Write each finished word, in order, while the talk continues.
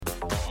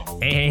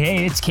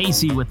Hey, it's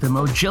Casey with the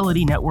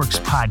Mogility Networks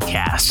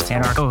podcast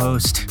and our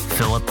co-host,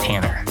 Philip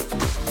Tanner.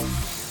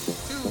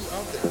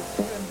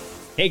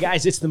 Hey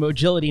guys, it's the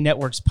Mogility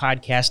Networks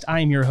podcast. I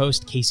am your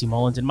host, Casey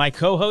Mullins, and my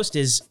co-host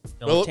is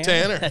Philip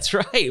Tanner. That's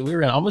right. We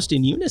were almost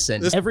in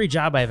unison. Every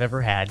job I've ever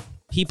had,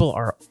 people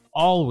are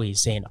always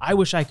saying, I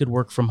wish I could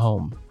work from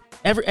home.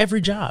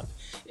 Every job.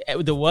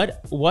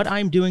 What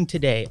I'm doing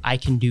today, I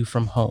can do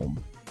from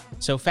home.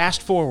 So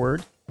fast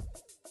forward,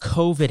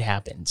 COVID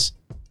happens.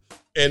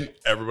 And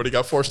everybody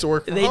got forced to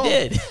work from home.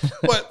 They did.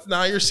 But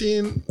now you're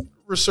seeing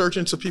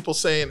resurgence of people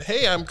saying,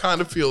 hey, I'm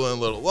kind of feeling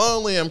a little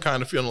lonely. I'm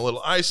kind of feeling a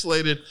little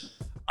isolated.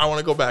 I want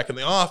to go back in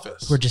the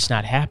office. We're just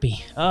not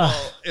happy.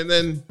 And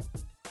then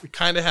we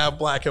kind of have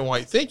black and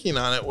white thinking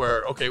on it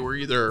where, okay, we're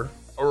either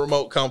a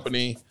remote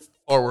company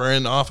or we're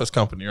an office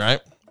company,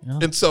 right? Yeah.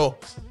 And so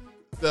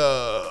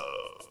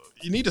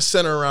you need to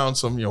center around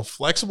some,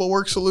 flexible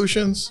work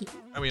solutions.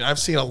 I mean, I've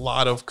seen a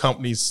lot of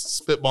companies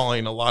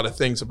spitballing a lot of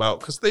things about,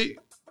 because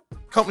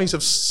companies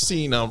have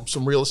seen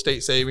some real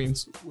estate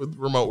savings with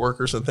remote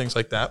workers and things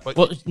like that.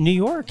 But New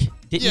York.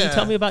 Didn't you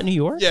tell me about New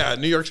York? Yeah,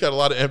 New York's got a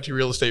lot of empty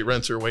real estate.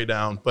 Rents are way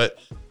down. But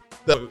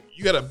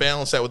you got to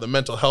balance that with the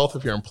mental health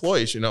of your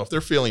employees. If they're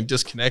feeling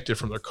disconnected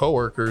from their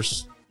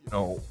coworkers,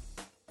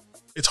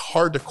 it's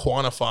hard to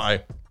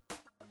quantify.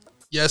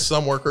 Yes,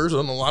 some workers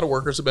and a lot of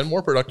workers have been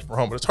more productive from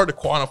home, but it's hard to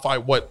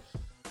quantify what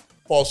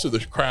falls through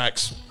the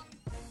cracks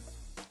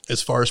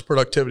as far as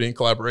productivity and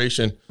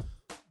collaboration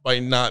by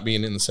not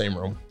being in the same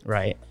room.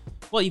 Right.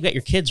 Well, you got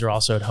your kids are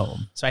also at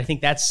home. So I think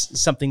that's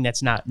something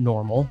that's not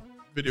normal.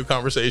 Video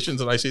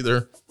conversations, and I see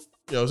their,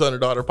 son or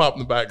daughter pop in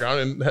the background,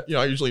 and,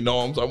 I usually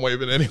know them, so I'm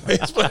waving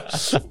anyways. But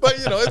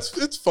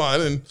it's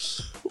fun.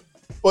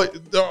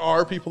 But there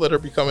are people that are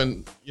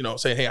becoming,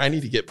 saying, hey, I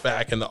need to get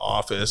back in the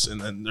office.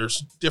 And then there's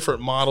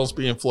different models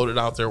being floated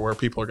out there where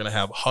people are going to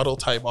have huddle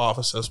type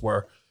offices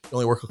where you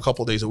only work a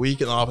couple days a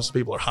week in the office.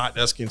 People are hot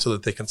desking so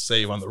that they can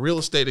save on the real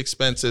estate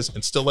expenses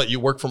and still let you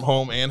work from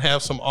home and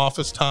have some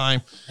office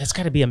time. That's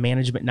got to be a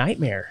management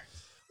nightmare.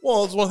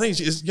 Well, it's one of the things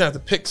is you have to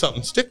pick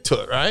something, stick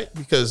to it, right?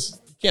 Because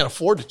you can't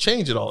afford to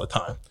change it all the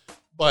time.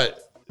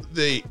 But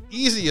the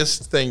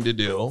easiest thing to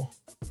do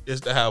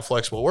is to have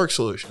flexible work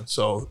solutions.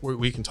 So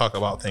we can talk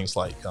about things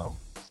like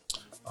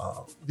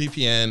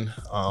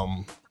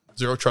VPN,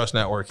 zero trust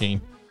networking,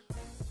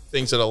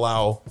 things that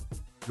allow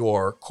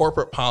your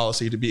corporate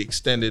policy to be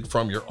extended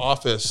from your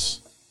office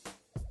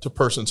to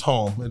person's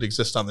home. It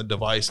exists on the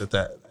device at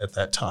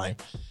that time.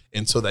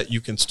 And so that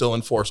you can still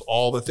enforce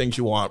all the things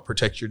you want,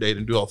 protect your data,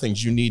 and do all the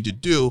things you need to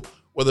do,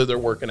 whether they're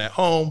working at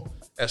home,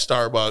 at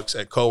Starbucks,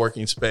 at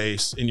co-working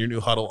space, in your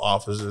new huddle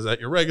offices, at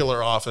your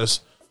regular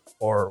office,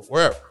 or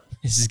wherever.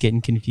 This is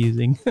getting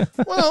confusing.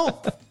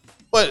 Well,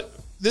 but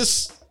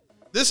this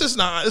is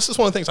one of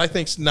the things I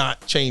think is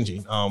not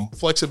changing.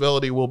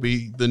 Flexibility will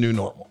be the new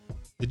normal.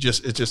 It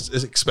just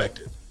is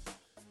expected.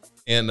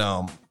 And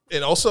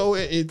also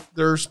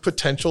there's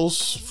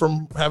potentials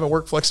from having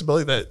work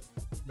flexibility that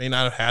may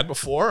not have had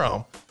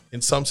before.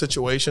 In some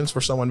situations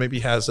where someone maybe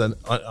has an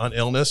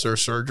illness or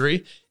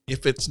surgery,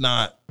 if it's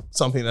not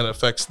something that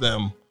affects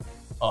them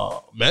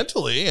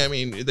mentally, I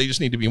mean, they just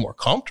need to be more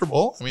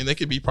comfortable. I mean, they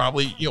could be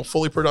probably,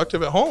 fully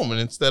productive at home, and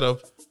instead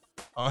of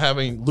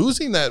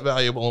losing that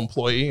valuable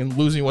employee and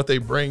losing what they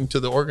bring to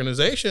the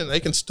organization, they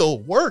can still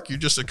work. You're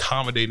just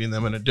accommodating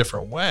them in a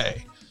different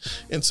way.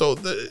 And so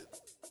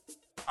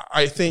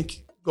I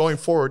think going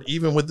forward,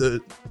 if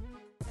the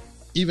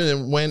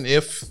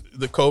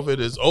COVID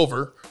is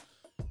over,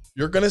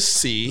 you're going to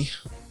see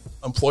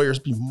employers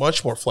be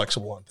much more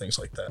flexible on things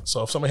like that.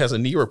 So if somebody has a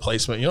knee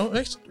replacement,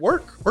 hey,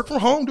 work from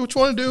home, do what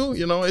you want to do.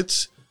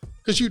 It's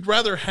because you'd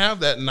rather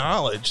have that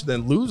knowledge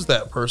than lose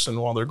that person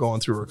while they're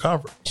going through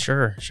recovery.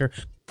 Sure.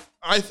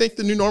 I think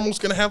the new normal is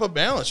going to have a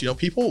balance.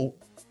 People,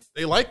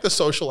 they like the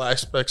social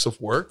aspects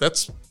of work.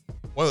 That's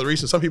one of the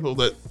reasons some people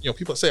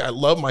people say, I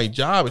love my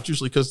job. It's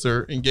usually because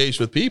they're engaged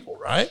with people,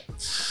 right?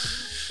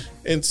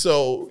 And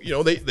so,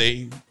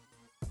 they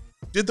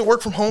did the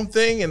work from home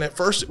thing. And at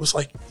first it was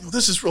like,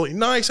 this is really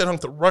nice. I don't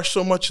have to rush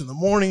so much in the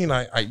morning.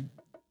 I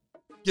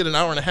get an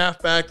hour and a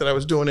half back that I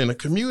was doing in a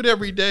commute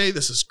every day.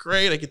 This is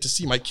great. I get to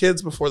see my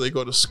kids before they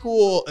go to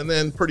school. And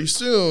then pretty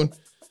soon,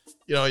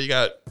 you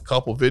got a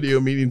couple video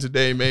meetings a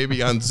day,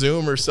 maybe on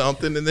Zoom or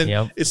something. And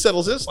then It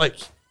settles in. It's like,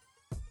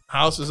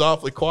 house is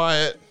awfully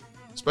quiet,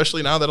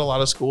 especially now that a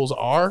lot of schools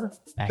are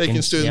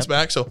taking students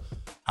back. So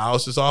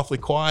house is awfully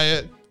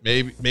quiet.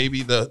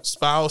 Maybe the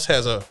spouse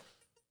has a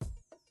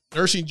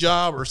nursing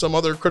job or some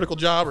other critical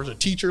job, or is a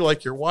teacher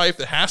like your wife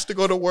that has to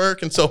go to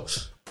work. And so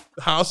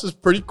the house is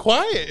pretty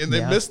quiet and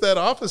they miss that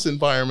office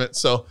environment.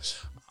 So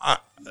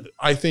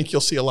I think you'll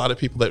see a lot of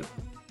people that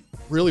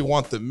really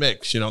want the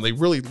mix. They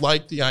really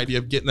like the idea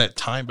of getting that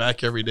time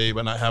back every day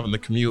by not having the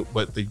commute,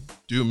 but they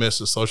do miss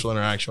the social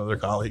interaction with their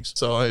colleagues.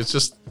 So it's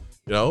just,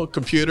 a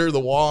computer, the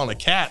wall, and a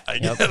cat, I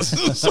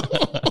guess.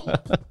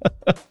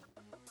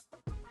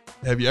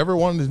 Have you ever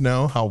wanted to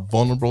know how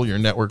vulnerable your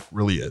network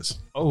really is?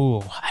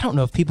 Oh, I don't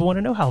know if people want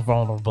to know how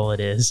vulnerable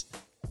it is.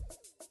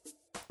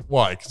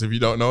 Why? Because if you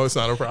don't know, it's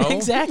not a problem.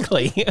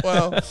 Exactly.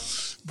 Well,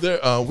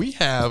 we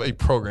have a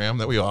program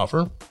that we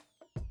offer.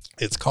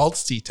 It's called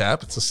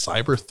CTAP. It's a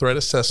cyber threat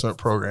assessment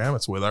program.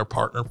 It's with our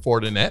partner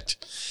Fortinet.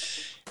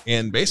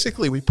 And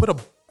basically, we put a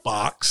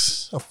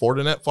box, a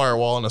Fortinet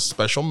firewall in a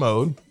special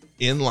mode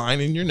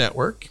inline in your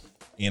network,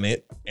 and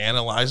it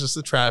analyzes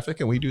the traffic.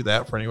 And we do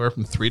that for anywhere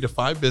from 3 to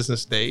 5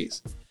 business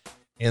days.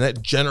 And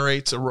that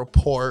generates a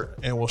report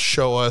and will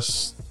show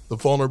us the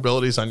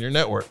vulnerabilities on your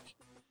network.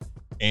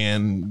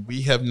 And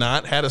we have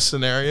not had a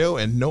scenario,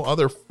 and no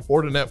other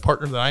Fortinet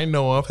partner that I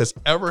know of has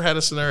ever had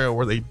a scenario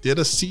where they did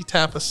a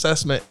CTAP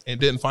assessment and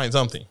didn't find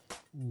something.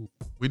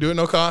 We do it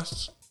no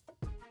cost.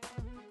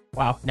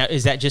 Wow. Now,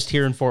 is that just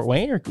here in Fort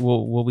Wayne, or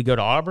will we go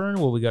to Auburn?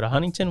 Will we go to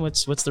Huntington?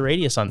 What's the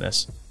radius on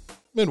this?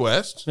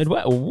 Midwest.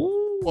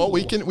 Ooh. Well,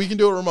 we can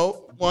do a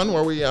remote one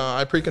where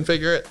I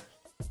pre-configure it.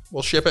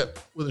 We'll ship it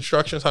with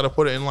instructions how to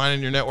put it in line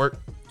in your network,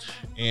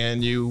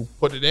 and you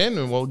put it in,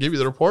 and we'll give you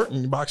the report,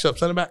 and you box it up,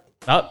 send it back.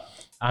 Oh,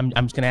 I'm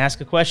just going to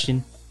ask a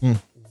question.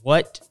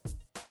 What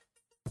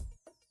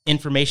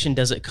information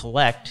does it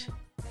collect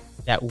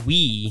that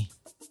we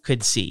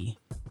could see?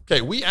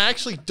 Okay, we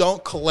actually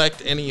don't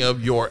collect any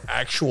of your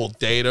actual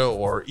data,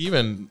 or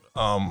even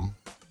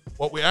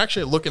what we're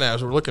actually looking at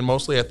is we're looking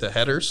mostly at the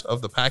headers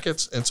of the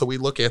packets. And so we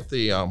look at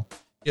the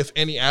if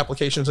any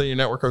applications on your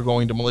network are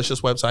going to malicious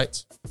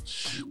websites.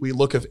 We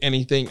look if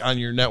anything on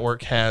your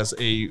network has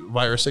a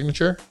virus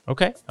signature.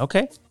 Okay.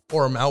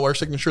 Or a malware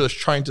signature that's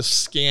trying to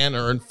scan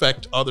or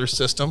infect other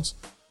systems,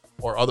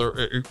 or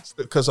other,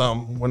 because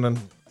when a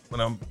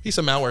piece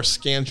of malware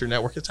scans your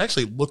network, it's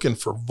actually looking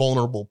for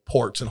vulnerable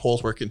ports and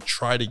holes where it can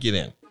try to get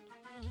in.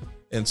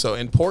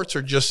 And ports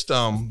are just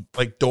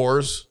like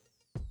doors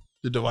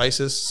to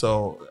devices.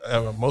 So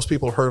most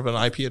people have heard of an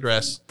IP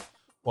address.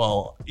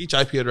 Well, each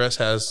IP address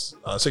has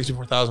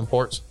 64,000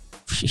 ports.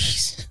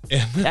 Jeez,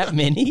 that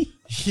many?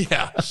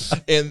 Yeah,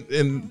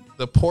 and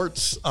the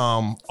ports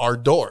are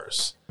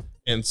doors.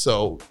 And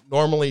so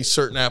normally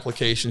certain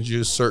applications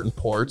use certain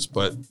ports,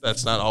 but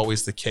that's not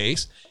always the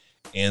case.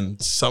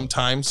 And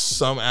sometimes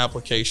some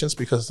applications,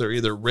 because they're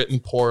either written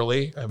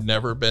poorly, have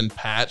never been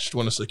patched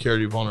when a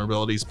security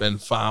vulnerability has been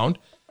found,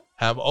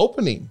 have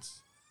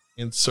openings.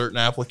 And certain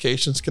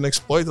applications can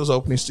exploit those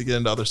openings to get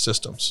into other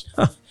systems.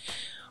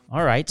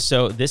 All right.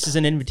 So this is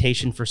an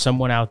invitation for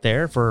someone out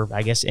there, for,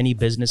 I guess, any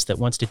business that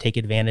wants to take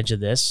advantage of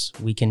this.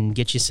 We can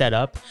get you set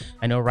up.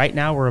 I know right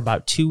now we're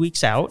about 2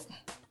 weeks out.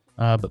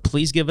 But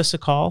please give us a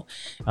call.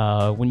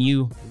 When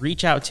you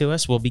reach out to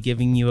us, we'll be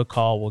giving you a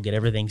call. We'll get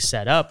everything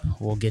set up.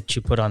 We'll get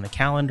you put on the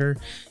calendar.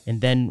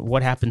 And then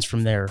what happens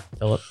from there,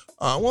 Philip?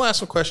 We'll ask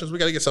some questions. We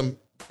got to get some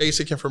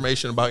basic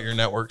information about your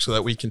network so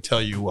that we can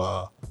tell you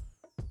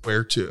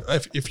where to.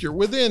 If you're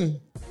within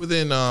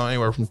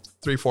anywhere from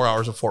 3-4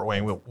 hours of Fort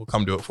Wayne, we'll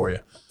come do it for you.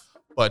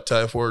 But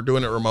if we're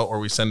doing it remote, where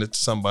we send it to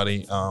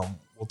somebody,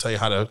 we'll tell you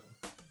how to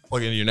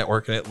plug into your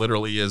network. And it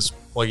literally is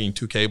plugging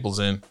 2 cables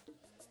in.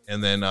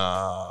 And then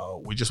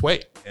we just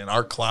wait, and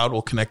our cloud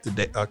will collect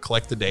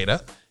the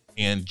data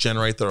and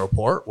generate the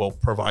report. We'll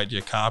provide you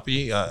a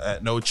copy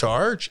at no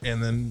charge,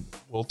 and then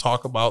we'll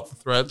talk about the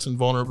threats and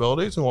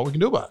vulnerabilities and what we can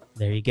do about it.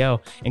 There you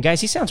go. And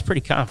guys, he sounds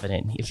pretty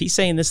confident. If he's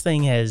saying this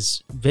thing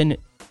has been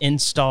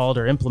installed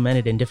or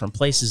implemented in different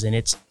places,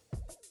 and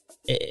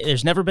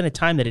there's never been a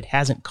time that it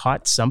hasn't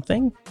caught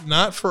something.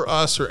 Not for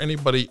us or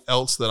anybody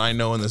else that I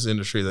know in this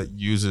industry that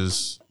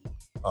uses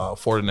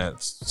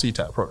Fortinet's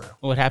CTAP program.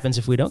 What happens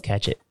if we don't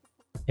catch it?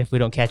 If we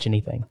don't catch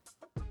anything?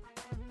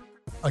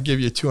 I'll give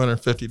you a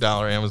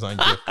 $250 Amazon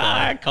gift card.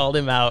 I called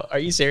him out. Are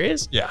you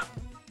serious? Yeah.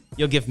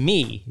 You'll give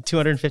me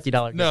 $250 gift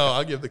card. No,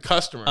 I'll give the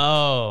customer.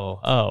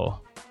 Oh,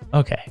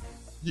 okay.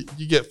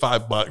 You get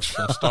 $5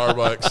 from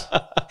Starbucks.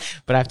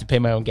 But I have to pay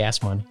my own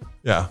gas money.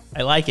 Yeah.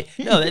 I like it.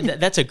 No,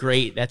 that's a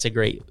great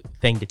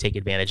thing to take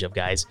advantage of,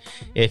 guys.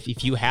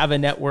 If you have a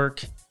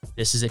network,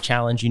 this is a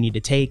challenge you need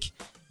to take.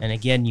 And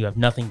again, you have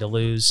nothing to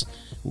lose.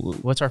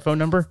 What's our phone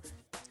number?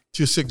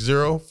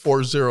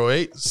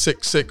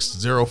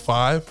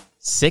 260-408-6605.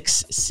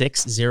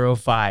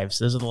 6605.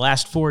 So those are the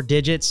last 4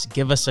 digits.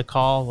 Give us a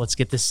call. Let's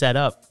get this set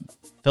up.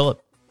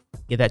 Philip,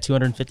 get that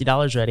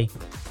 $250 ready.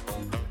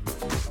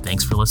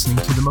 Thanks for listening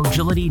to the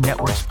Mogility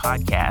Networks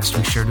podcast.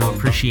 We sure do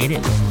appreciate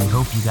it, and we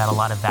hope you got a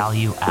lot of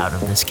value out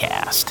of this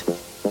cast.